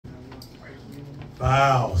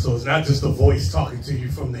Wow, so it's not just a voice talking to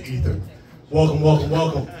you from the ether. Welcome, welcome,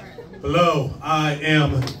 welcome. Hello, I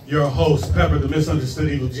am your host, Pepper, the Misunderstood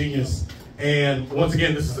Evil Genius. And once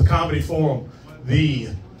again, this is the Comedy Forum, the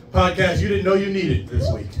podcast you didn't know you needed this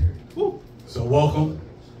week. So welcome.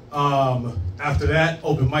 After that,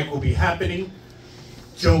 open mic will be happening.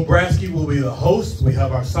 Joe Brasky will be the host. We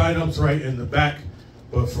have our sign-ups right in the back.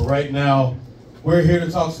 But for right now, we're here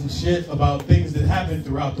to talk some shit about things that happened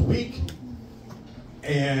throughout the week.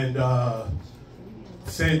 And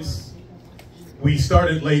since we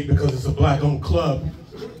started late because it's a black-owned club,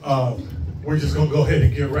 we're just going to go ahead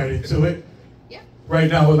and get right into it. Yeah. Right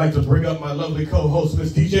now, I would like to bring up my lovely co-host,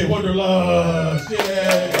 Miss DJ Wonderlust.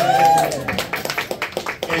 Yeah.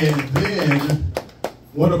 And then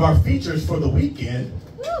one of our features for the weekend,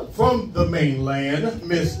 from the mainland,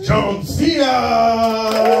 Miss Joncea.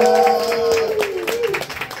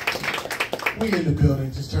 We in the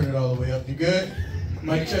building. Just turn it all the way up. You good?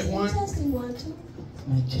 Mic check one. Testing 1, 2.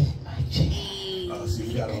 Mic check, mic check. Oh, see,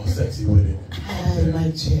 you got all sexy with it. Hey,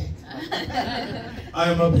 mic check. I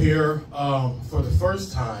am up here for the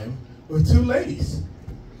first time with two ladies. Is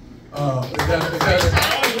that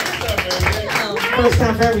First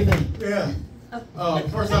time for everything. yeah.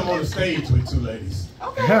 First time on the stage with two ladies.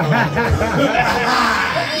 Okay.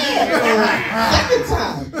 Second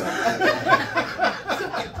time.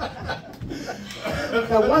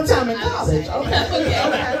 Now, one time in college. Okay.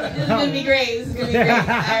 This is gonna be great. This is gonna be great.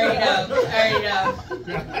 I already know.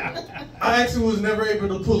 I actually was never able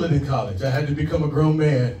to pull it in college. I had to become a grown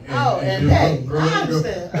man. And hey, I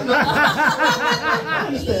understand. I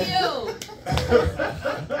understand.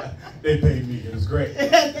 They paid me. It was great. Oh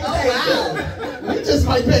wow. We just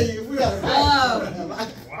might pay you if we got to pay.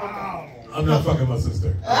 Wow. I'm not fucking my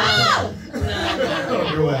sister. No. I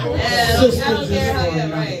don't care how you're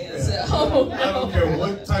right. So, I don't care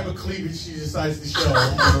what type of cleavage she decides to show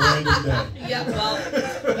on a random day. Yeah,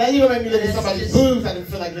 well. Now you gonna make me look at somebody's boobs. I didn't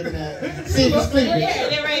feel like looking at. See if it's cleavage.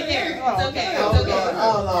 They're right there. It's okay. Oh, It's okay. Lord.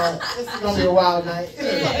 Oh, Lord. This is gonna be a wild night.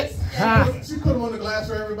 Yes. She put them on the glass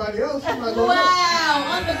for everybody else. I'm like, Wow,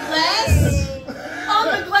 on the glass? On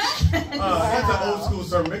the glass? That's an old school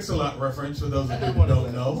Sir Mix-a-Lot reference for those of you who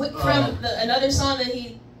don't know. From another song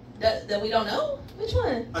that we don't know? Which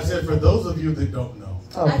one? I said for those of you that don't know.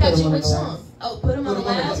 Oh, I got you. Which song? Oh, put him on the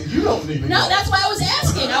glass. You don't even know. No, that's why I was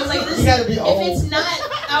asking. I was like, You gotta be old. if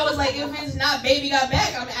it's not Baby Got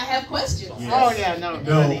Back, I mean, I have questions. Yes. Oh yeah, no.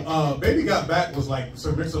 No, Baby Got Back was like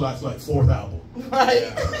Sir Mix-a-Lot's like fourth album.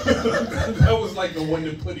 Right. That was like the one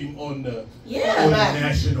that put him on the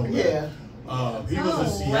national. Yeah. He was a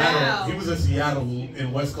Seattle. Wow. He was a Seattle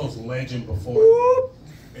and West Coast legend before.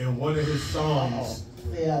 And one of his songs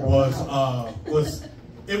was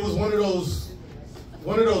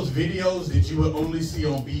one of those videos that you would only see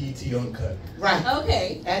on BET Uncut. Right.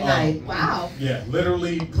 Okay. At night. Wow. Yeah,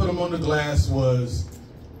 literally put him on the glass was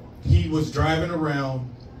he was driving around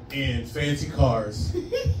in fancy cars.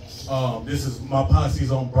 This is my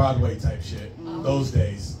posse's on Broadway type shit those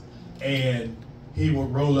days. And he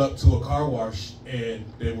would roll up to a car wash and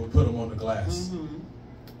they would put him on the glass. Mm-hmm.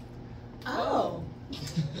 Oh.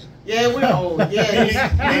 Yeah, we're old. Yeah. Meaning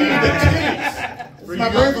the titties. For my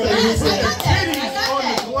you birthday. guys, I got that. on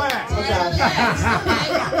the glass. Oh,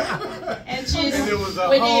 gosh. And just And it was a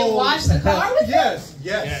when they whole- wash the car with it? Yes.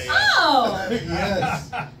 Oh. Yes.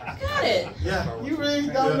 Got it. Yeah. You really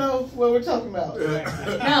don't know what we're talking about.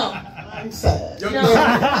 No. I'm sad. Young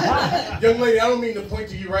lady, I don't mean to point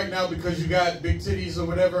to you right now because you got big titties or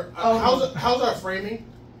whatever. How's our framing?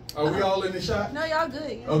 Are we all in the shot? No, y'all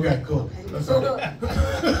good. Yeah. Okay, cool. That's all.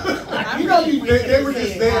 You know you They were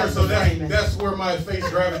just there, so that's where my face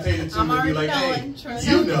gravitated to. I'm To be already like, knowing. hey,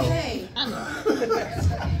 you know. Okay. I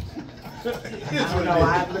don't know.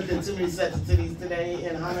 I've looked at too many sets of titties today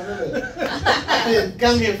in Honolulu.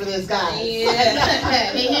 Come here for this, guys.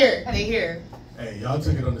 Yeah. They here. Hey, y'all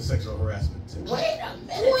took it on the sexual harassment too. Wait a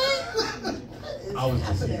minute. What? I was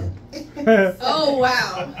just here. Oh,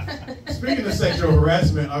 wow. Speaking of sexual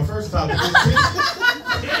harassment, our first topic is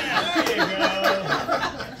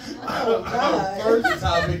Our first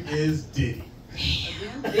topic is Diddy.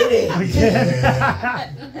 Diddy.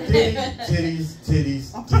 Titties.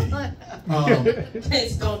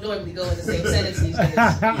 Kids don't normally go in the same sentence these days.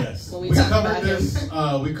 Yes. When we We talk covered about this.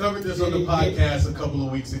 We covered this on the podcast a couple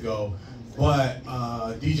of weeks ago, but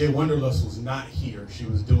DJ Wonderlust was not here. She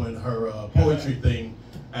was doing her poetry thing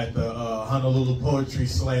at the Honolulu Poetry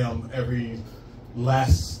Slam every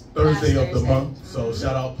last Thursday of the month. So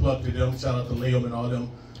shout out, plug to them. Shout out to Liam and all them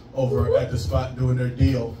over at the spot doing their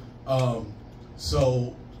deal.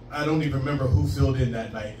 So I don't even remember who filled in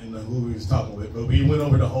that night and who he was talking with, but we went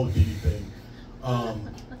over the whole Diddy thing.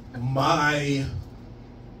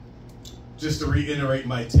 Just to reiterate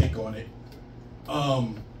my take on it,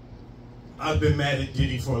 I've been mad at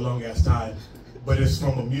Diddy for a long ass time, but it's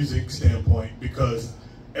from a music standpoint because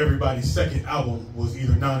everybody's second album was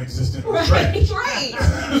either non-existent or trash. Right.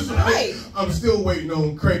 So I'm still waiting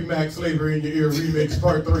on Craig Mack's "Flavor in Your Ear" remix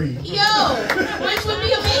Part 3. Yo, which would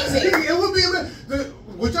be amazing. It would be amazing.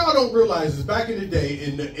 What y'all don't realize is back in the day,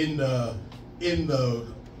 in the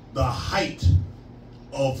height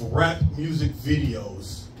of rap music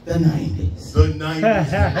videos. The 90s. The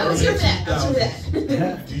 90s. Let's hear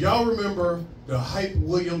that. Do y'all remember the Hype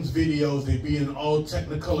Williams videos? They'd be in all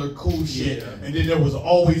Technicolor cool shit, and then there was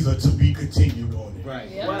always a "to be continued" on it. Right.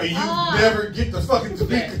 Yeah. And you never get the fucking "to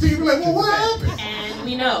be continued." You're like, well, what happened? And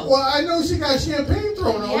we know. Well, I know she got champagne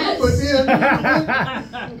thrown on her, but then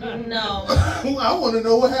no. I want to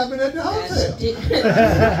know what happened at the hotel.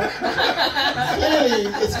 Clearly,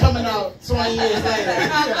 it's coming out 20 years later.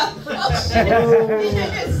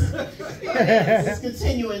 It's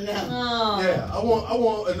continuing now. Oh. Yeah, I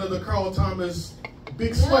want another Carl Thomas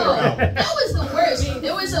Big Sweater album. That was the worst.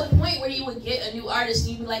 There was a point where you would get a new artist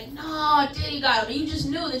and you'd be like, no, Diddy got him. And you just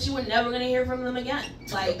knew that you were never going to hear from them again.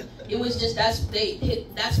 Like, it was just, that's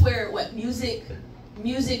where music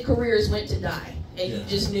careers went to die. And you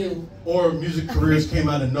just knew. Or music careers came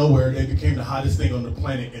out of nowhere, they became the hottest thing on the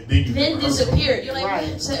planet, and then disappeared. You're like, right.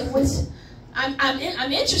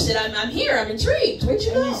 I'm interested. I'm here. I'm intrigued. Where'd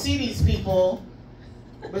you go? And you see these people,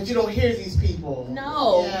 but you don't hear these people.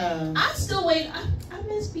 No. Yeah. I still wait. I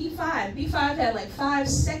miss B5. B5 had like 5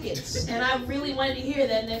 seconds, and I really wanted to hear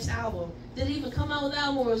that next album. Did it even come out with an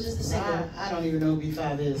album, or was it just a single? I don't even know who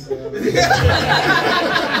B5 is.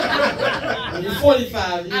 When you're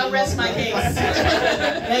 45. I'll rest my case.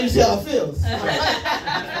 Now you see how it feels.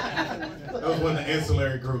 that was one of the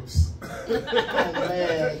ancillary groups. Oh,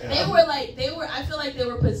 man. I feel like they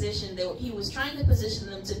were positioned, he was trying to position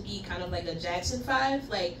them to be kind of like a Jackson 5,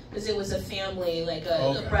 like, because it was a family, like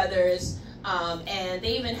the brothers, and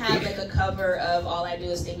they even had like a cover of All I Do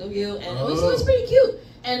Is Think of You, and it was pretty cute.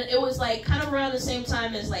 And it was like kind of around the same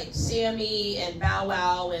time as like Sammy and Bow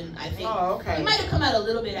Wow, and I think it might have come out a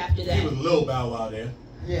little bit after that. He was Lil Bow Wow there.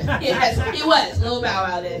 Yeah. Yes, it was Lil Bow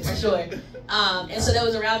Wow then for sure. And so that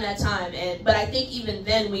was around that time. But I think even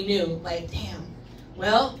then we knew, like, damn,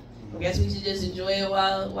 well, I guess we should just enjoy it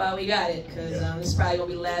while we got it, because this is probably gonna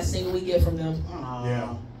be the last single we get from them.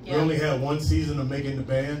 Yeah. We only had one season of making the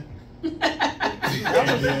band. We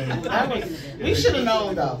should have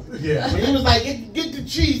known though. Yeah. When he was like, get the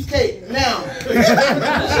cheesecake now. We should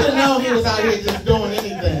have known he was out here just doing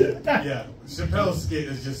anything. Yeah. Chappelle's skit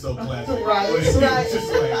is just so classic. Right. It's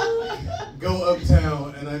just like, go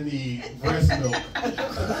uptown and I need breast milk.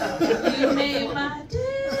 You made my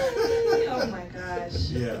day. Oh my gosh.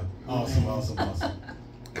 Yeah. Awesome.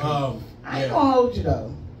 I ain't gonna hold you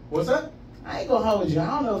though. What's that? I ain't gonna hold you. I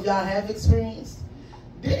don't know if y'all have experience.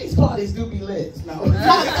 Diddy's parties do be lit. No.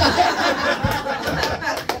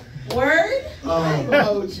 Word? I ain't gonna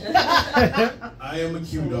hold you. I am a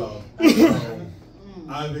Q dog. So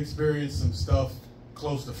I've experienced some stuff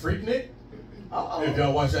close to Freaknik. If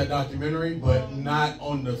y'all watch that documentary, but not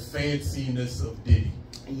on the fanciness of Diddy.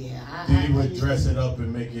 Yeah, Diddy would dress it up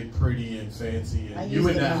and make it pretty and fancy, and you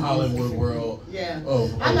in that Hollywood world. Yeah,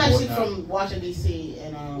 I'm actually from Washington D.C.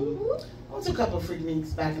 and I went to a couple of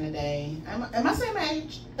Freakniks back in the day. Am I same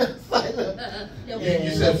age?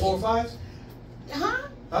 You said 4 or 5? Huh?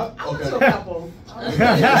 I went Okay. to a couple. You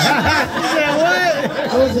said what?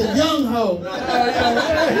 I was a young hoe.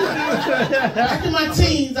 Back in my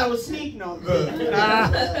teens, I was sneaking on.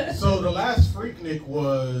 So the last Freaknik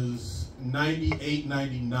was 98,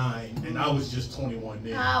 99, and I was just 21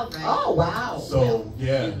 then. Oh, wow. So,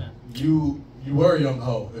 yeah, you were a young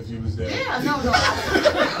hoe if you was there. Yeah, no. You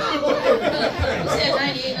said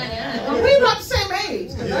 98, 99. Well, we about the same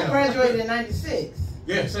age, because I graduated in 96.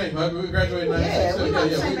 Yeah, same. We graduated in 96. Yeah, we about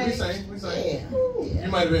the same we age. same. Yeah. You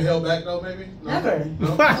might have been held back though, maybe? No? Never.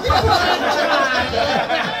 No?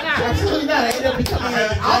 Absolutely not. I ended up becoming I had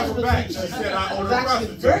to an drive her algebra back. She teacher. said I I owned was a actually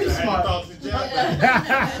prostitute. very I had to smart. talk to Jack.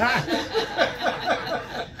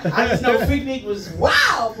 I just know Freaknik was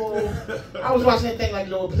wow, boy. I was watching that thing like,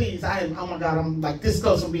 Lord, please, oh my God, I'm like this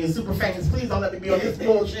close from being super famous. Please don't let me be on this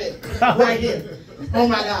bullshit right here. Oh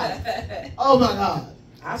my God. Oh my God.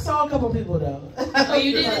 I saw a couple people though. Oh,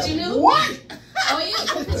 you did that? You knew? What? Oh, yeah.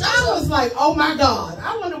 I was like, oh my God.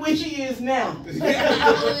 I wonder where she is now. She's like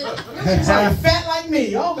fat like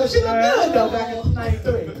me. Oh, but she looked good though back in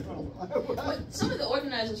 '93. But some of the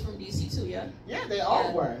organizers from DC too. yeah. Yeah, they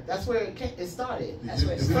all were. That's where it started. That's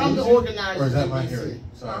where it From the organizers. Or is that my NBC. hearing?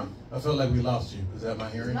 Sorry. I felt like we lost you. Is that my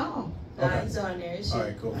hearing? No. Okay. It's on there. It's All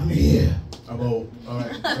right, cool. I'm here. I'm old. All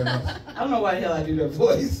right, fair enough. I don't know why the hell I do that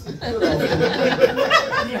voice.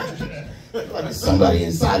 Like somebody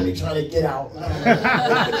inside me trying to get out. I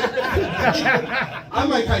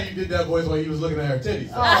like how you did that voice while you was looking at her titties.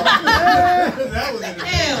 Oh. That was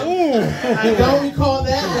entertaining. I don't recall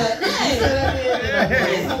that, but you said I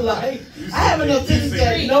did. Like, I have enough titties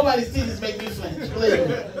that nobody's titties make me flinch. Believe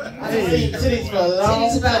me. I've seen titties for a long time.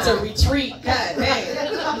 Titties about to retreat. God dang.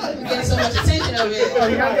 You're getting so much attention over here. Oh,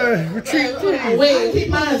 you got the retreat titties. Wait, keep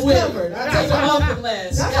mine covered. Take them off the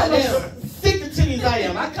glass. That's how Goddamn. thick the titties I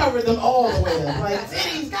am. I cover them all the way up. Like,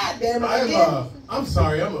 titties, goddamn it. I'm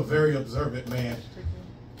sorry, I'm a very observant man.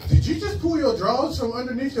 Did you just pull your drawers from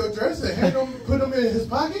underneath your dress and put them in his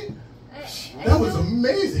pocket? That was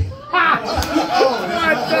amazing.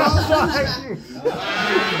 What the fuck?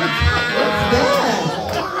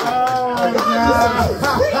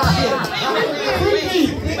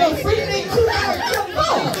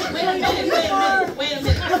 Wait a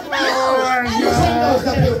minute.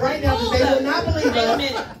 Right now, they will not believe us.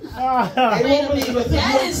 They won't believe us.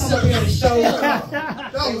 That is some show.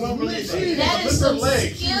 That was amazing. That is some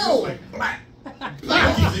skill.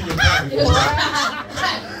 He's in your pocket.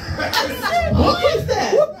 What was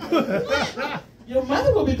that? Your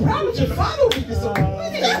mother will be proud, but your father will be disappointed.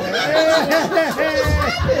 What just happened?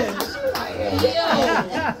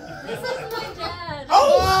 This is my dad. Oh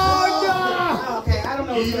no! Okay, I don't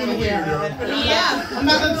know what's going on here. Yeah. I'm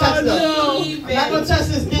not gonna touch this. I'm not gonna touch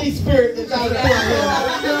this giddy spirit that's out here.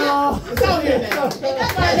 It's out here now.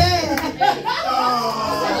 That's my dad.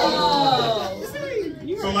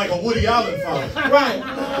 So like a Woody Allen father. Right.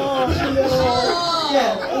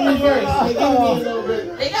 Yeah, in reverse. They give me a little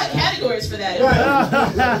bit. They got categories for that.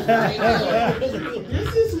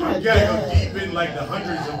 This is my You gotta go dad. deep in like the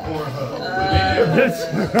hundreds of Pornhub.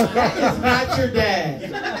 That is not your dad.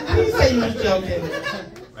 You say you was joking.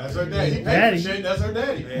 That's her daddy. He paid Daddy. for shit. That's her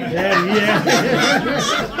daddy. Yeah.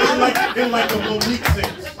 in like the Monique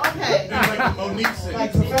sense. Okay. In like the Monique sense.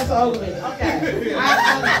 Like Professor Oakley. Okay. I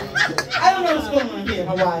don't know what's going on here,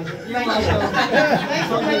 Hawaii. Thank you. Thanks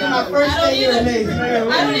for making my first day here amazing. I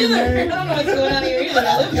don't either. I don't know what's going on here either. I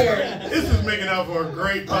live here. This is making out for a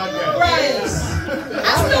great podcast. Right. I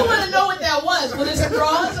still want to know what that was. Was it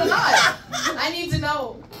draws or not? I need to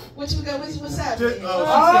know. What's happening?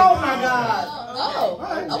 Oh my God.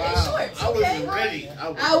 Okay, shorts. I wasn't ready. I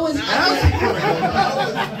was.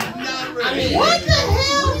 I mean, What the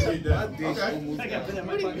hell? Okay.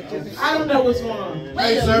 I don't know what's going on.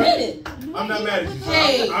 wait a sir. minute. I'm not mad at you, sir.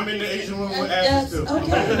 Hey. I'm in the Asian room with asses too.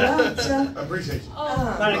 Okay, well, so, I appreciate you.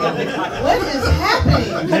 What is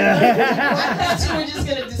happening? I thought you were just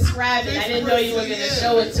gonna describe it. I didn't know you were gonna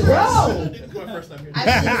show it to us. Bro, I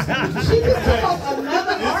she just took off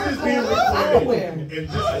another This is article being out of nowhere. recorded, and this is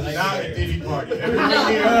not a Diddy party. Everybody No.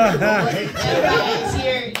 here, Everybody's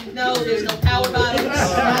here. No, there's no power bottoms.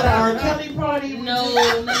 Not an R. Kelly party. No,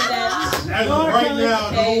 none of that. as of right now,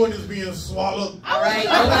 Okay. no one is being swallowed. All right,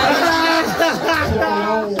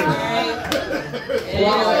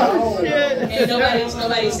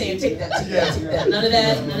 nobody's saying take that, take that, take that. None of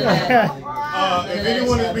that, none of that. If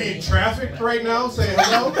anyone is being trafficked right now, say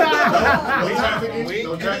hello. No trafficking.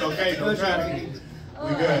 No trafficking. Okay, no trafficking. We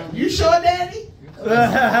good. You sure, Daddy?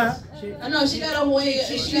 I know she got a way.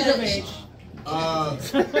 She got a. She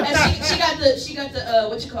got the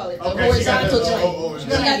what you call it? The Okay, she got horizontal the- joint. She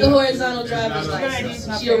got the horizontal driver's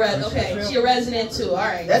license. She a resident too. All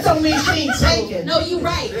right. That don't mean she ain't taken. No, you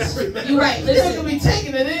right. You right. This can Listen. be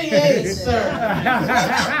taken at any age, sir.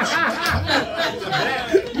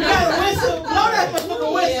 You got a whistle? Blow that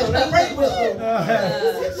motherfucker whistle. That rape whistle.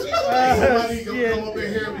 Somebody gonna come up in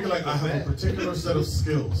here and be like, I have a particular set of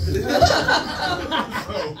skills. So,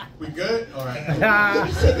 we good? All right.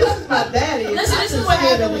 This is my daddy. Listen, this is what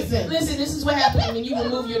happens. Listen, this is what happens when you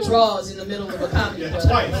remove your drawers in the middle of a comedy Yeah, club.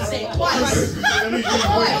 twice. Say it twice. That means you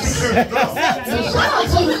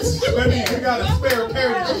That means you got a spare pair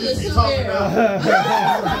that you just be talking about.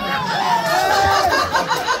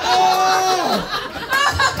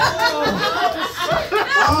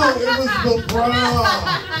 Oh, it was the bra.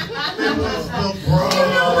 It was the bra.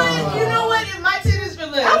 You know what? If my titties were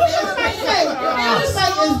lit, I was just gonna say, I was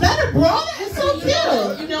like, is that a bra? It's so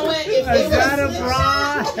cute. You know what? If they Is that a were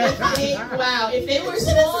bra? if they were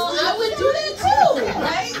small, I would do that too,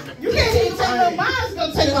 right? You can't even tell me mine's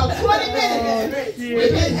gonna take about 20 minutes.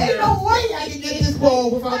 Ain't no way I can get this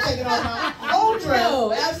bowl without taking off my old dress.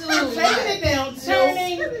 No, absolutely Taking not. it down,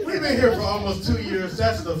 turning. We've been been here for almost 2 years.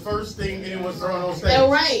 That's the first thing anyone's throwing on stage. They're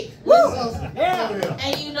right. Woo! Yeah.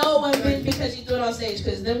 And you know when because you threw it on stage,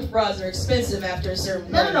 because them bras are expensive after a certain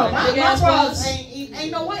point. No. My Big-ass bras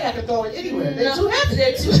ain't no way I can throw it anywhere. They're too heavy.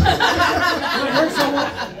 They're too Better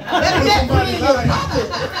get put it in your pocket.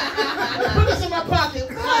 Put this in my pocket.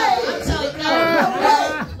 I'm telling you,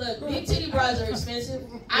 no. Look, big titty bras are expensive.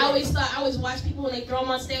 I always watch people when they throw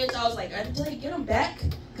them on stage. I was like, until they get them back,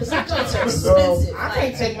 because some joints are expensive. I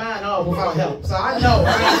can't take mine off without help, so I know.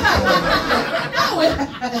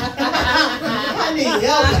 I need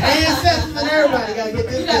help. Ancestors and everybody gotta get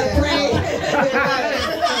this. You gotta pray.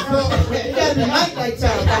 You gotta be night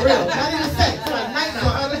time for real. Not even sex, like night. So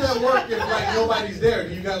how does that work if like nobody's there?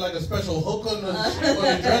 Do you got like a special hook on the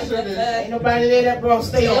dresser? Ain't nobody there. That bro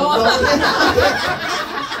stay on.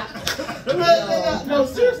 No,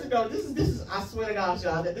 seriously though, this is I swear to gosh,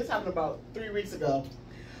 y'all, this happened about 3 weeks ago.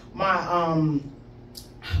 My I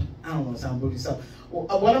don't want to sound bougie, so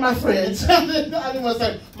one of my friends, I didn't want to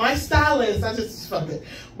say my stylist, I just fuck it,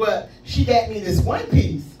 but she got me this one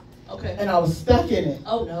piece. Okay. And I was stuck in it.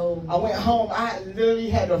 Oh no. I went home. I literally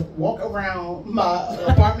had to walk around my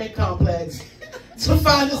apartment complex to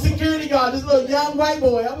find the security guard, this little young white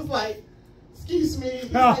boy. I was like, excuse me. He's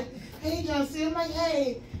like, hey, Joncea. I'm like,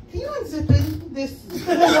 hey, can you unzip this? I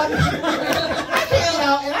came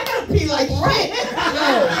out and I gotta pee like shit.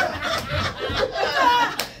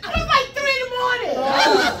 It was like 3 in the morning.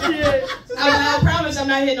 Oh, shit. I promise I'm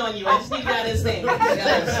not hitting on you. I just need you out of this thing.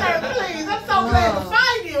 Please, I'm so glad to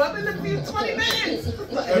find you. I've been looking for you 20 minutes.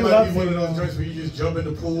 That might be one of those joints where you just jump in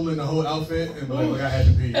the pool in the whole outfit and be like, look, I had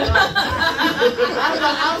to pee. I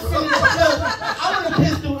would have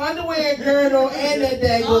pissed through underwear, girdle, and that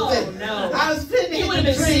dang thing. No. I was fitting You would have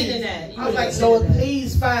been sitting in that. I was like, Lord,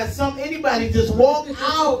 please find anybody just walk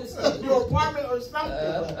out of your apartment or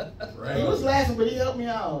something. Right. He was laughing, but he helped me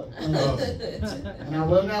out. And I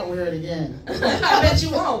will not wear it again. I bet you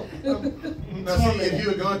won't. Now, see, if you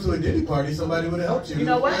had gone to a Diddy party, somebody would have helped you. You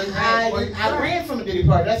know what? I ran from a Diddy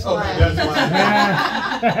party. That's why. Okay, that's why.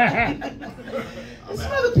 There's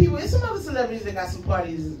some other people, there's some other celebrities that got some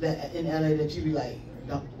parties that in LA that you be like,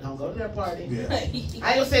 don't go to their party. Yeah. I ain't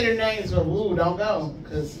gonna say their names, but woo, don't go,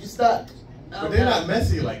 because you stuck. But they're not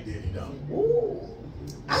messy like Diddy, though. Ooh.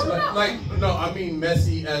 I don't know. No, I mean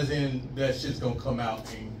messy as in that shit's gonna come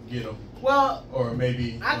out and get them. Well, or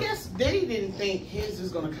maybe I guess Diddy didn't think his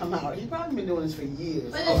was gonna come out. He's probably been doing this for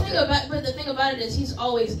years. But the thing about it is he's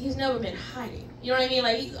never been hiding. You know what I mean?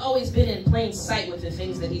 Like, he's always been in plain sight with the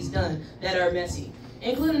things that he's done that are messy,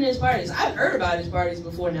 including his parties. I've heard about his parties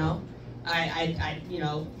before now. You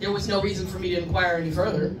know, there was no reason for me to inquire any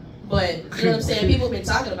further. But, you know what I'm saying? People have been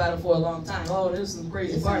talking about it for a long time. Oh, there's some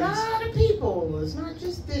crazy parties. It's a lot of people. It's not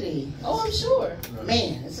just Diddy. Oh, I'm sure.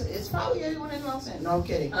 Man, it's probably everyone in Los Angeles. No, I'm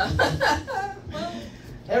kidding.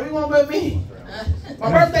 Everyone but me. My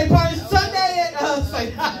birthday party's Sunday at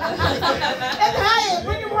Hyatt.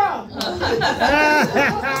 Bring it wrong. I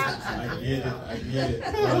get it.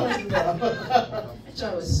 That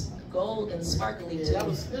joint was gold and sparkly too. It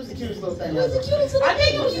was the cutest little thing. It was the cutest little I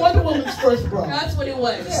think it was Wonder Woman's first bra. That's what it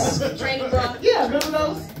was. Yeah. Training bra. Yeah, remember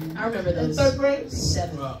those? I remember those. In 3rd grade?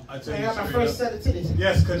 7. Well, I tell I you got my straight first up. set of titties.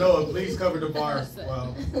 Yes, Kanoa, please cover the bar.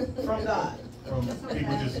 Well, From God. from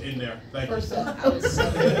people just in there. Thank you. First set. I was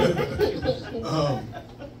 7.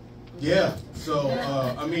 Yeah, so,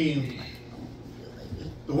 I mean,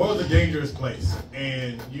 the world's a dangerous place,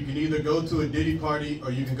 and you can either go to a Diddy party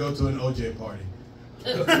or you can go to an OJ party.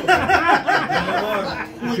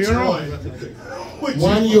 Which one?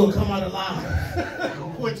 One you'll come out alive.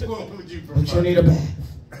 Which one would you prefer? But you need a bath.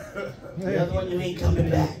 The other one you ain't coming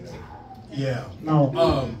back. Yeah.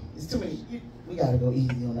 No. It's too many. We gotta go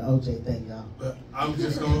easy on the OJ thing, y'all. I'm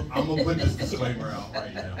gonna put this disclaimer out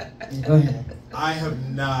right now. Go ahead. I have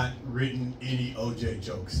not written any OJ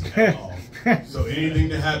jokes at all. So anything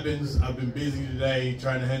that happens, I've been busy today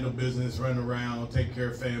trying to handle business, run around, take care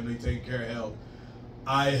of family, take care of health.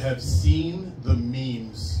 I have seen the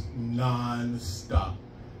memes non-stop.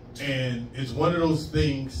 And it's one of those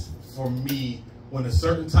things for me, when a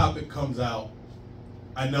certain topic comes out,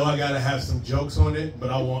 I know I gotta have some jokes on it, but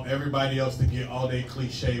I want everybody else to get all their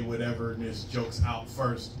cliche whatever-ness jokes out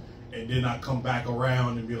first, and then I come back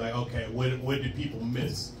around and be like, okay, what did people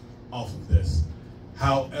miss off of this?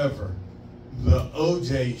 However, the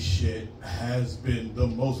OJ shit has been the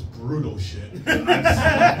most brutal shit that I've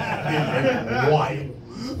seen in a while.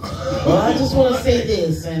 Well, I just want to say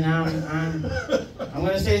this, and I'm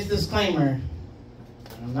going to say this disclaimer.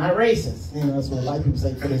 I'm not racist. You know, that's what white people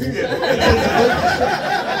say for this. A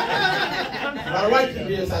lot of white people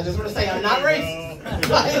do this. I just want to say I'm not racist.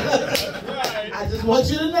 I I just want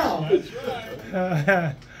you to know.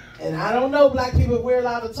 And I don't know, black people, if we're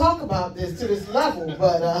allowed to talk about this to this level,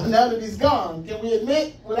 but now that he's gone, can we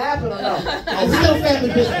admit what happened or no? It's still family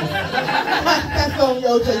business. That's the only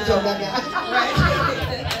OJ joke I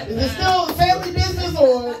got. Is it still family business,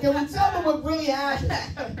 or can we tell them what really happened?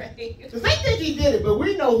 Because they think he did it, but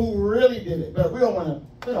we know who really did it. But we don't want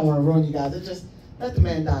to ruin you guys. It's just let the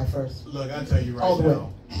man die first. Look, I tell you right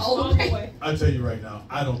now. All the way. I tell you right now,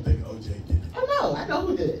 I don't think OJ did it. Oh no, I know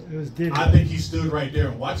who did it. It was Diddy. I think he stood right there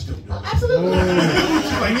and watched him do it. Absolutely.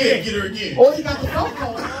 She's like, yeah, get her again. Or he got the phone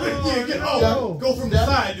call. Yeah, go from the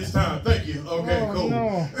side this time. Thank you. Okay, cool.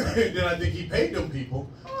 No. Then I think he paid them people.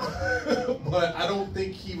 But I don't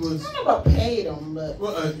think he was. I don't know about paid him, but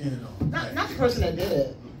Well, not the person that did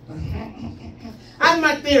it. I have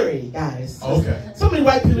my theory, guys. Okay. So many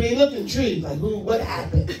white people, they look intrigued, like, what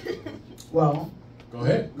happened? Well, Go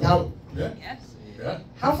ahead. now, Yeah. Yes. Yeah.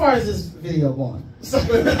 how far is this video going? So,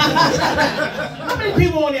 how many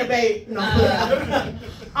people on there, babe? No.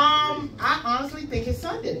 I honestly think his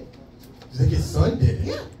son did it. You think his son did it?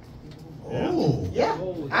 Yeah. Oh. Yeah.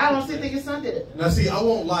 I honestly think his son did it. Now, see, I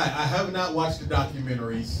won't lie. I have not watched the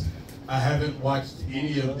documentaries. I haven't watched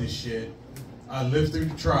any of this shit. I lived through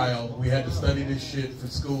the trial. We had to study this shit for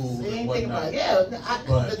school So you and ain't think whatnot. about it. Yeah.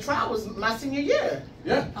 The trial was my senior year.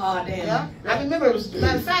 Yeah. Oh, damn. Yeah. I remember it was,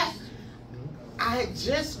 matter of fact, I had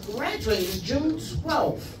just graduated. It was June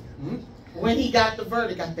 12th when he got the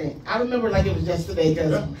verdict, I think. I remember like it was yesterday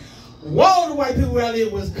because, whoa, the white people out there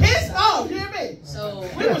was pissed off. You hear me? So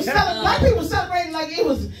We were celebrating, white people were celebrating like it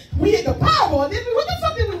was, we hit the Powerball, didn't we? What the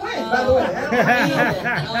fuck did we win, by the way?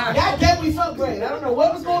 God damn, we felt great. I don't know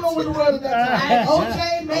what was going on with the world at that time. OJ, I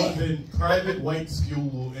was man. in private white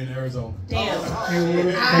school in Arizona. damn.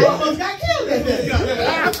 I almost got killed that day. I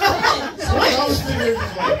was sitting there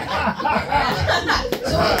just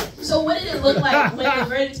like, So what did it look like when the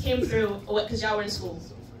verdict came through? Because y'all were in school.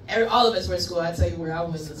 All of us were in school. I'll tell you where I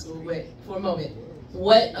was in school. But for a moment,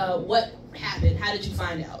 what happened? How did you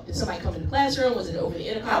find out? Did somebody come in the classroom? Was it over the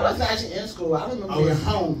intercom? I was actually in school. I remember being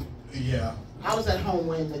home. Yeah. I was at home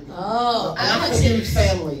when the Oh, I have a huge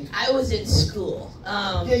family. I was in school.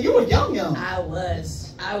 Yeah, you were young. I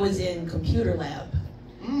was in computer lab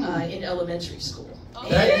in elementary school.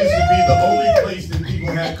 That used to be the only place that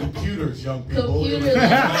people had computers, young people. Computer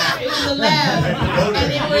lab. It was a lab.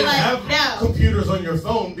 And they You were didn't like, have now. computers on your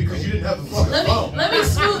phone because you didn't have a fucking phone. Let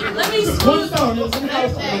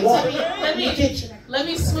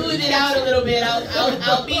me smooth it out a little bit.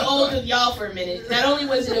 I'll be old with y'all for a minute. Not only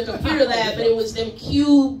was it a computer lab, but it was them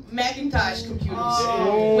Cube Macintosh computers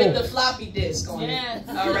with the floppy disk on it.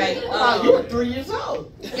 All right. Wow, you were 3 years old.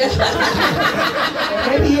 Maybe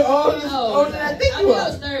you're older than I think you I are.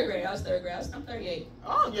 was third grade. I'm 38.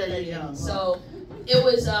 Oh, yeah, you're young. So it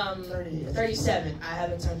was 37. I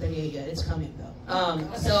haven't turned 38 yet. It's coming though.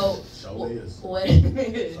 So what? Beat me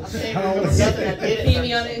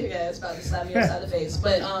on it. Yeah, it's about to slap me upside the face.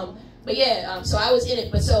 But yeah. So I was in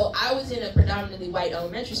it. So I was in a predominantly white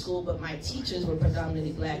elementary school, but my teachers were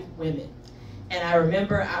predominantly black women. And I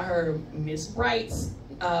remember I heard Miss Bright's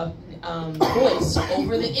voice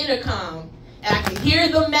over the intercom, and I could hear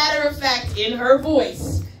the matter of fact in her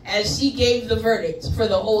voice as she gave the verdict for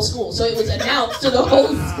the whole school. So it was announced to the whole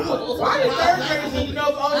school. Why did third graders need to know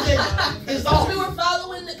if OJ is Because we were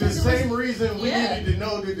following The same reason we needed to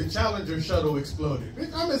know that the Challenger shuttle exploded.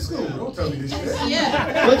 I'm at school. Don't tell me this shit.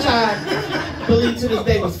 Yeah. Which I believe to this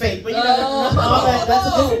day was fake. But you know, that's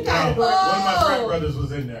a different category. One of my frat brothers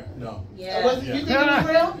was in there. No. Yeah. You think it was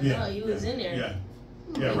real? Yeah. Oh, he was in there. Yeah.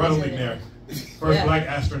 Yeah, Ronald McNair. First black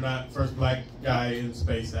astronaut, first black guy in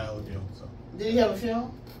space, that whole deal. So. Did he have a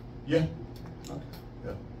film? Yeah.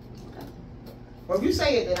 Well, if you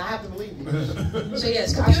say it, then I have to believe you. So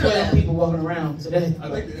yes, I computer swear lab. people walking around today. I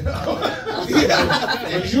think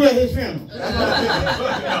Was you at his funeral? No,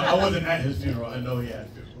 I wasn't at his funeral. I know he had a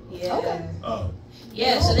funeral. Yeah. Okay. Oh.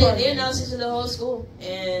 Yeah, so they announced it to the whole school,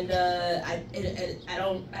 and I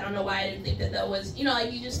don't know why I didn't think that was, you know,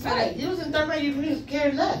 like you just Right. You was in third grade, you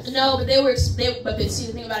cared less. No, but but see,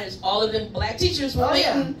 the thing about it is all of them black teachers were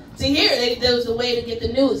waiting to hear. There was a way to get the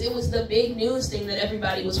news. It was the big news thing that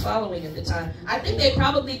everybody was following at the time. I think they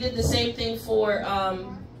probably did the same thing for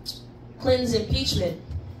Clinton's impeachment.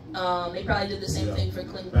 They probably did the same thing for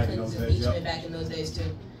Clinton's impeachment back in those days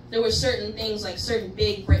too. There were certain things, like certain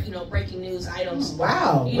big, breaking news items.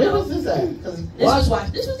 Wow. Where was this at? This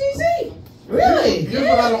was DC. Really? Here's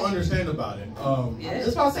what I don't understand about it.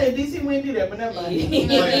 That's why I say DC we didn't do that, but never mind.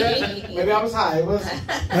 Maybe I was high. It was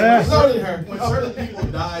loaded her. When certain people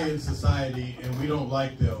die in society and we don't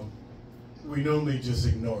like them, we normally just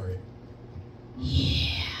ignore it.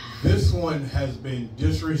 Yeah. This one has been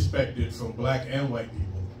disrespected from black and white people.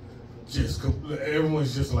 Just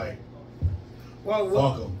everyone's just like,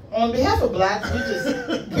 fuck them. On behalf of blacks,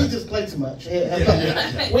 we just play too much.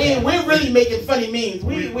 We're really making funny memes.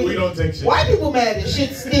 We don't take shit. White people mad at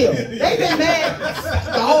shit still. They've been mad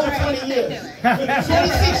the whole 20 years.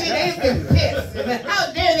 26 years, they've been pissed.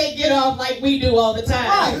 How dare they get off like we do all the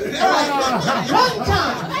time? Right.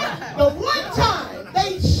 The one time,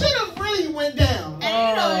 they should have really went down.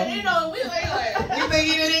 And you know, we like, you think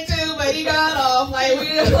he did it too, but he got off. Like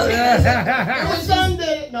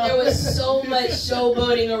there was so much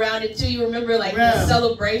showboating around it too. You remember like the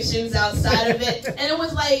celebrations outside of it, and it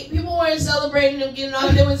was like people weren't celebrating them getting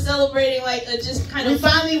off. They were celebrating like just kind of. We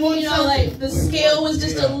finally won. You know, like the scale was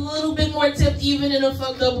just a little bit more tipped, even in a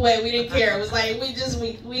fucked up way. We didn't care. It was like we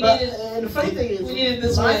needed. And the funny thing is, we needed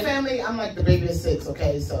this my one. family. I'm like the baby of 6.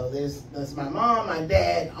 Okay, so there's my mom, my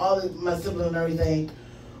dad, all of my siblings, and everything.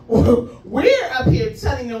 We're up here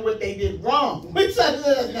telling them what they did wrong. We're telling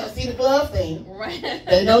them, now see the glove thing. Right.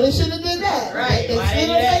 They know they shouldn't have did that. Right. They see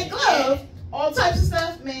the fake glove. All types of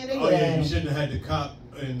stuff, man. They you shouldn't have had the cop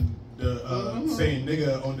and the saying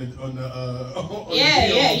nigga on the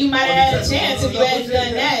you might have had a chance if you hadn't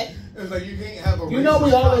done that. It's like you can't have a. You know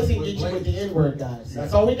we always can get you with the N-word, guys.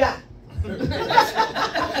 That's all we got. And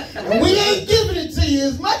we ain't giving it to you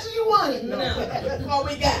as much as you want it. No. That's all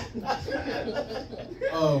we got.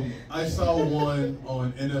 I saw one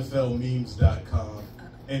on NFLmemes.com,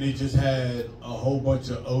 and it just had a whole bunch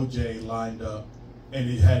of OJ lined up, and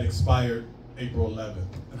it had expired April 11th.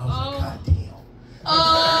 And I was like, God damn.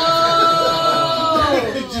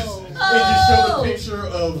 It just showed a picture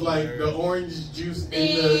of like the orange juice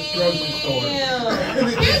in the grocery store. And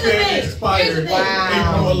it just said expired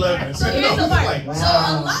April 11th. So here's the part. So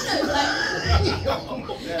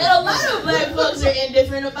a lot of black folks are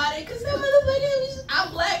indifferent about it because that motherfucker,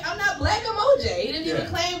 I'm black, I'm not black, I'm OJ. He didn't even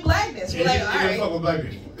claim blackness. We're like, all right. He didn't fuck with black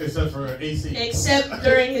people, except for AC. Except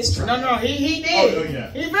during his trial. No, he did. Oh,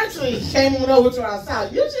 yeah. He eventually came on over to our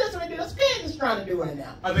side. You just what the Spanish is trying to do right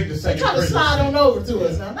now. I think the second. They're trying to slide on over to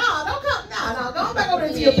us now. No, don't come. No, go back over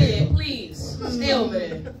there to your people. Please, stay over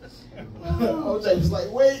there. OJ was like,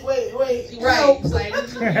 wait. Right.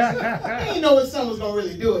 He didn't know his son was gonna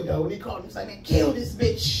really do it though. When he called him, he was like, man, kill this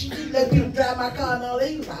bitch. You let people drive my car and all that.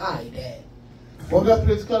 He was like, all right, Dad. Woke up, put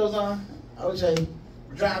his clothes on. OJ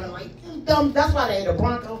driving like dumb. That's why they had a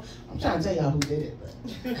Bronco. I'm trying to tell y'all who did it. But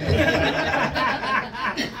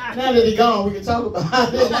now that he's gone, we can talk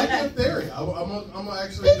about it. I like your theory. I'm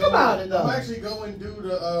actually think about it though. I'm actually going to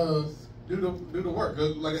do the work.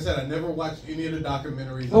 Like I said, I never watched any of the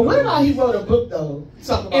documentaries. Well, what about he wrote a book though?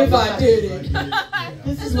 Talk about if I did it.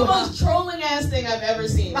 This is the most trolling ass thing I've ever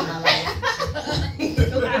seen in my life.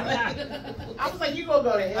 I was like, you gonna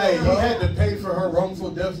go to hell? Hey, he had to pay for her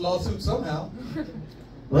wrongful death lawsuit somehow.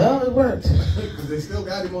 Well, it worked. Because they still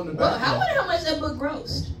got him on the back. I wonder how much that book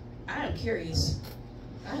grossed. I am curious.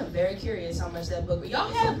 I am very curious how much that book. Y'all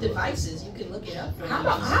have devices. You can look it up.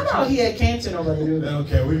 How about he had cancer nobody knew? They don't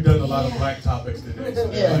care. We've done a lot of black topics today, so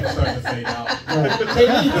they're like starting to fade out.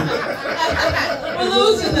 We're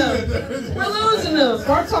losing them. We're losing them.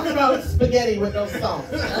 Start talking about spaghetti with no sauce.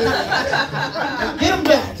 Get them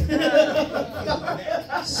back.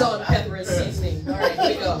 Salt and pepper and seasoning. All right, here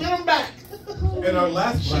we go. Get them back. And our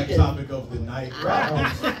last black topic of the night.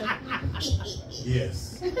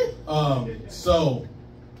 Yes. So,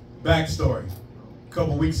 backstory. A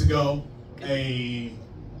couple weeks ago, a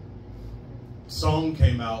song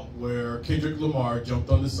came out where Kendrick Lamar jumped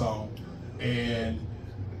on the song, and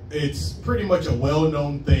it's pretty much a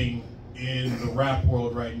well-known thing in the rap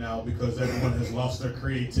world right now because everyone has lost their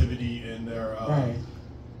creativity and their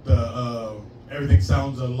everything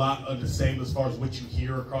sounds a lot of the same as far as what you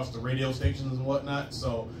hear across the radio stations and whatnot.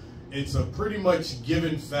 So it's a pretty much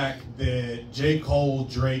given fact that J. Cole,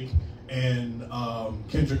 Drake, and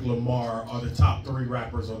Kendrick Lamar are the top 3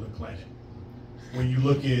 rappers on the planet. When you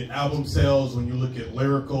look at album sales, when you look at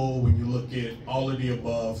lyrical, when you look at all of the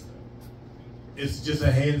above, it's just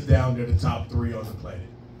a hands down, they're the top 3 on the planet.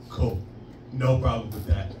 Cool. No problem with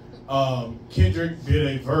that. Kendrick did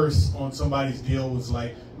a verse on somebody's deal, was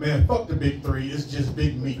like, man, fuck the big 3, it's just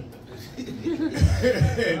big me.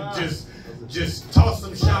 And just toss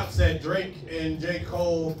some shots at Drake and J.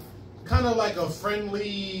 Cole, kind of like a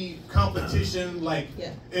friendly competition. Like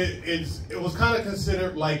it was kind of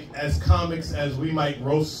considered like as comics as we might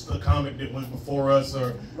roast a comic that went before us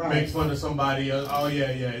or make fun of somebody. Oh yeah,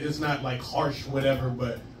 it's not like harsh whatever,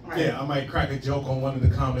 but yeah, I might crack a joke on one of the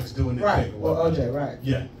comics doing it. Right. Well, OJ, right.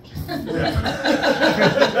 Yeah. I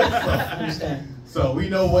understand. So we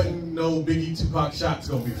know what no Biggie Tupac shots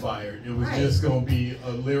gonna be fired. It was just gonna be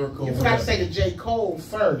a lyrical. You forgot to say that J. Cole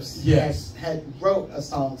first. Yes. Had wrote a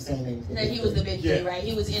song saying that he was the big three, right?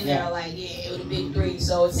 He was in there like, it was the big three.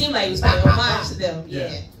 So it seemed like he was paying homage to them.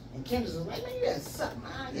 Yeah. And Kendrick was like, man, you gotta suck my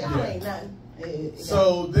eye. Y'all ain't nothing.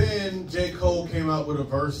 So then J. Cole came out with a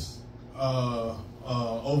verse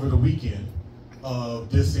over the weekend of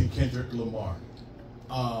dissing Kendrick Lamar.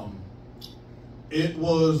 It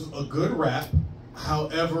was a good rap.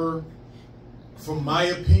 However, from my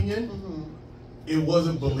opinion, it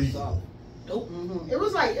wasn't believable. Nope. It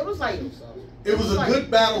was like it was a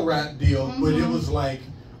good battle rap deal, but it was like,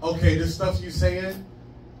 okay, this stuff you saying,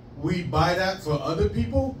 we buy that for other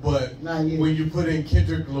people, but when you put in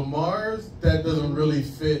Kendrick Lamar's, that doesn't really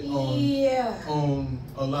fit on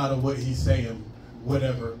a lot of what he's saying.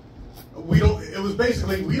 Whatever. It was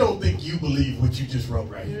basically, we don't think you believe what you just wrote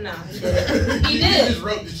right here. Nah, he did. He did. He just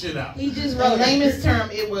wrote the shit out. He just wrote. In layman's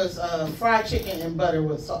term, it was fried chicken and butter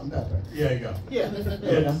with salt and pepper. There you go. Yeah.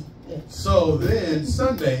 Yeah. So then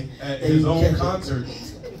Sunday at his own concert,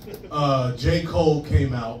 J. Cole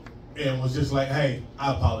came out and was just like, "Hey,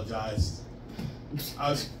 I apologize.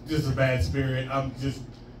 I was just a bad spirit. I'm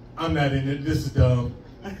not in it. This is dumb.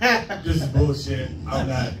 This is bullshit. I'm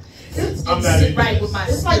not." I'm not right with my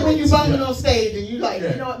It's like when you're bumping on stage and you like,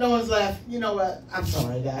 you know what, no one's left. You know what? I'm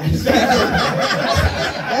sorry, guys.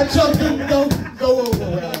 That joke didn't go over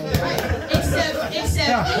well.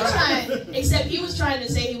 Except he was trying to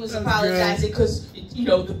say he was apologizing because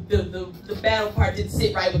the battle part didn't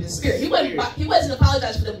sit right with his spirit. He wasn't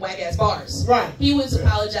apologizing for them whack ass bars. Right. He was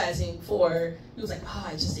apologizing for. He was like,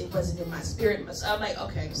 it wasn't in my spirit. So I'm like,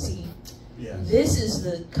 okay, see. Yeah. This is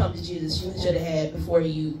the come to Jesus you should have had before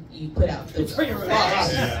you put out the bars.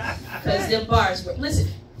 Because them bars were, listen,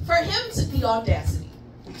 for him to the audacity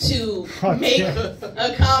to make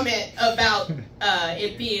a comment about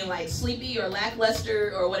it being like sleepy or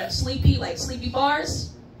lackluster or whatever, sleepy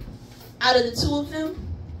bars, out of the two of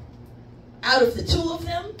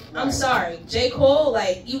them, I'm sorry, J. Cole,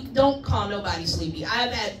 like, you don't call nobody sleepy.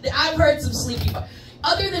 I've heard some sleepy bars.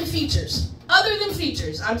 Other than features,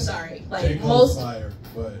 I'm sorry. Like J. Cole's fire,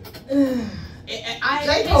 but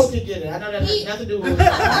J. Cole can get it. I know that has nothing to do with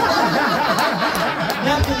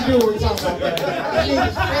nothing to do with talking about that.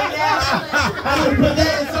 I would put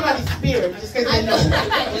that in somebody's spirit just because they know.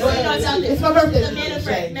 It's my birthday. The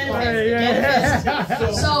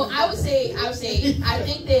manifest. So I would say I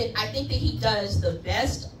think that he does the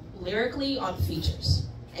best lyrically on features,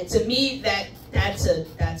 and to me that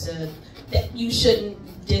you shouldn't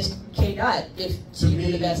diss K. Dot if you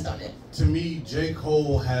do the best on it. To me, J.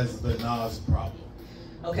 Cole has the Nas problem.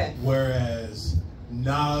 Okay. Whereas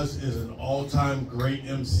Nas is an all-time great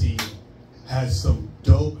MC, has some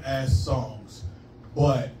dope-ass songs,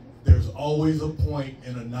 but there's always a point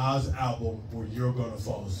in a Nas album where you're gonna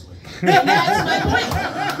fall asleep. That's my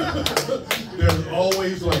point. There's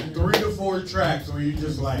always like 3 to 4 tracks where you're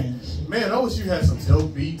just like, man, I wish you had some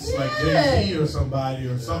dope beats like Jay-Z or somebody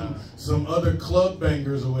or some other club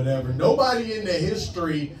bangers or whatever. Nobody in the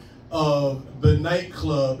history of the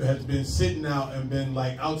nightclub has been sitting out and been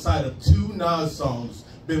like, outside of 2 Nas songs,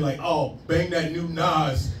 been like, oh, bang that new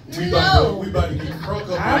Nas. We about to get crunk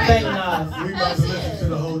up. We about to listen to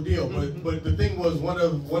the whole deal. But the thing was, one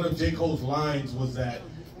of J. Cole's lines was that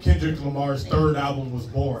Kendrick Lamar's 3rd album was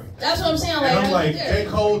boring. That's what I'm saying. And I'm like, J.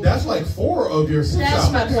 Cole, that's like 4 of your 6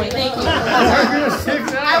 albums. That's my point. Thank you.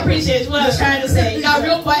 I appreciate what I was trying to say. You got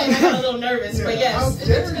real quiet and I got a little nervous, but yes. How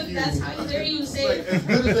dare you? That's how dare you say like, as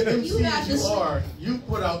good as the MC you are, you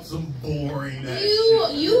put out some boring ass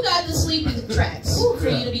shit. You got the sleepy tracks for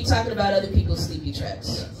you to be talking about other people's sleepy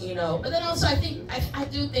tracks, But then also I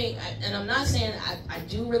do think, and I'm not saying I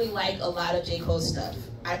do really like a lot of J. Cole's stuff.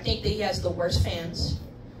 I think that he has the worst fans.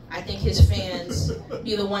 I think his fans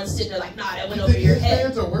be the ones sitting there like, nah, that went over your head. His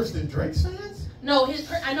fans are worse than Drake's fans? No,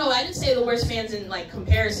 I know, I didn't say the worst fans in like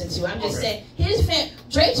comparison to. I'm just saying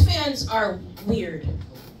Drake's fans are weird.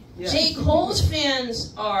 Yeah. J. Cole's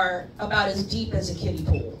fans are about as deep as a kiddie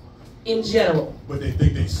pool. In general. But they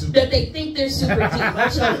think they're super deep. And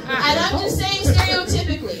I'm just saying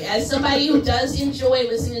stereotypically, as somebody who does enjoy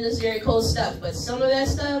listening to J. Cole stuff, but some of that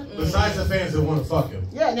stuff... Besides the fans that want to fuck him.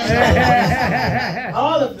 Yeah,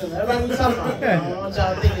 all of them. Everybody we talking about. I don't want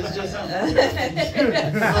y'all to think it's just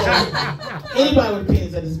anybody with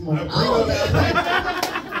opinions at this moment.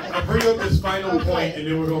 I bring up this final point, and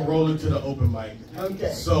then we're going to roll into the open mic.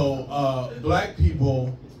 Okay. So, black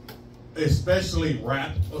people... especially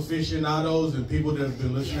rap aficionados and people that have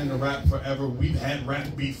been listening to rap forever, we've had rap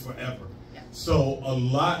beef forever. So a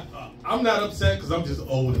lot, I'm not upset because I'm just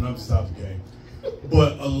old and I'm just out the game.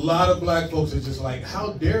 But a lot of black folks are just like,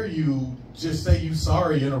 how dare you just say you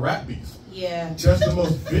sorry in a rap beef? Yeah. That's the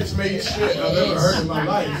most bitch-made shit I've ever heard in my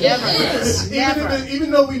life. Even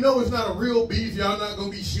though we know it's not a real beef, y'all not gonna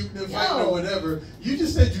be shooting and fighting or whatever. You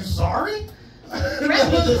just said you sorry?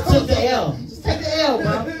 Rap just took the L. Just take the L,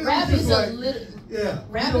 bro. Rap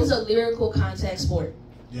is a lyrical contact sport.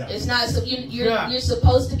 Yeah. It's not so you're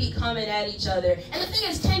supposed to be coming at each other. And the thing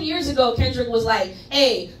is, 10 years ago, Kendrick was like,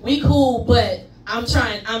 "Hey, we cool, but I'm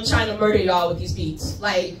trying to murder y'all with these beats,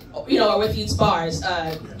 like, you know, or with these bars.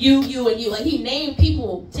 You, and you." Like, he named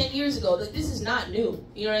people 10 years ago. Like, this is not new.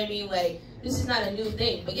 You know what I mean? Like, this is not a new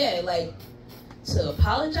thing. But yeah, like, to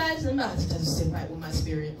apologize, it doesn't sit right with my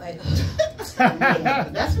spirit. Like,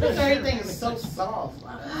 that's because everything is so soft.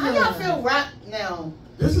 How y'all feel rap now?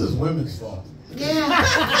 This is women's fault. Yeah.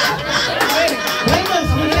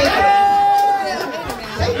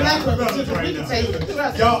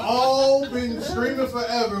 Y'all all been screaming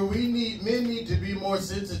forever. Men need to be more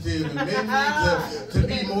sensitive, and men need to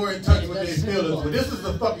be more in touch with their feelings. But this is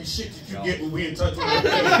the fucking shit that you get when we in touch with our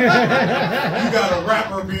feelings. You got a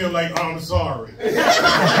rapper being like, "I'm sorry."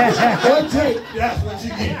 Or Drake. That's what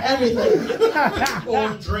you get. Everything.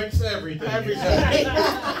 Or Drake's everything.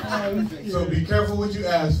 So be careful what you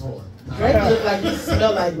ask for. Drake look like he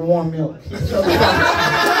smell like warm milk. So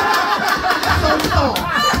soft.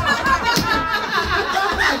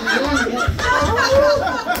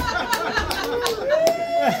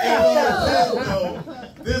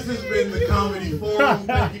 This has been the Comedy Forum.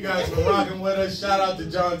 Thank you guys for rocking with us. Shout out to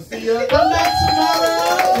Joncea. Come back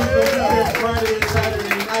tomorrow. She's going to be here Friday and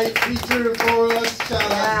Saturday night featuring for us.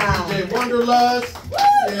 Shout out to DJ Wonderlust.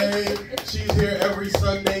 Yay. She's here every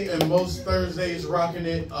Sunday and most Thursdays rocking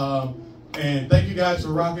it. And thank you guys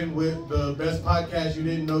for rocking with the best podcast you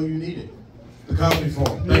didn't know you needed. The Comedy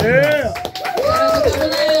Forum. Thank you guys.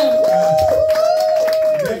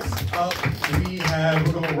 Next up,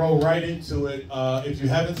 we're going to roll right into it. If you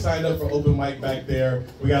haven't signed up for open mic back there,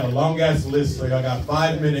 we got a long ass list, so y'all got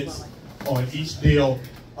 5 minutes on each deal.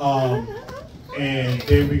 And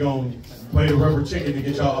then we're going to play the rubber chicken to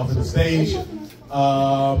get y'all off of the stage.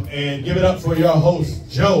 And give it up for your host,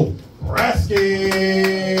 Joe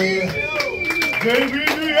Raskin.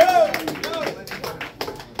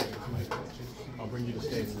 I'll bring you to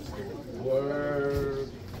stage.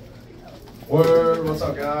 Word, what's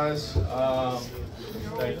up, guys?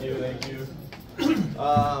 Thank you.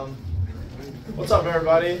 What's up,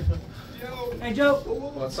 everybody? Hey, Joe.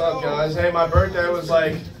 What's up, guys? Hey, my birthday was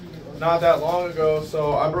like not that long ago,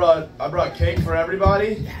 so I brought cake for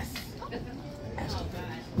everybody.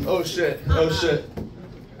 Oh shit!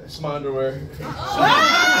 It's my underwear.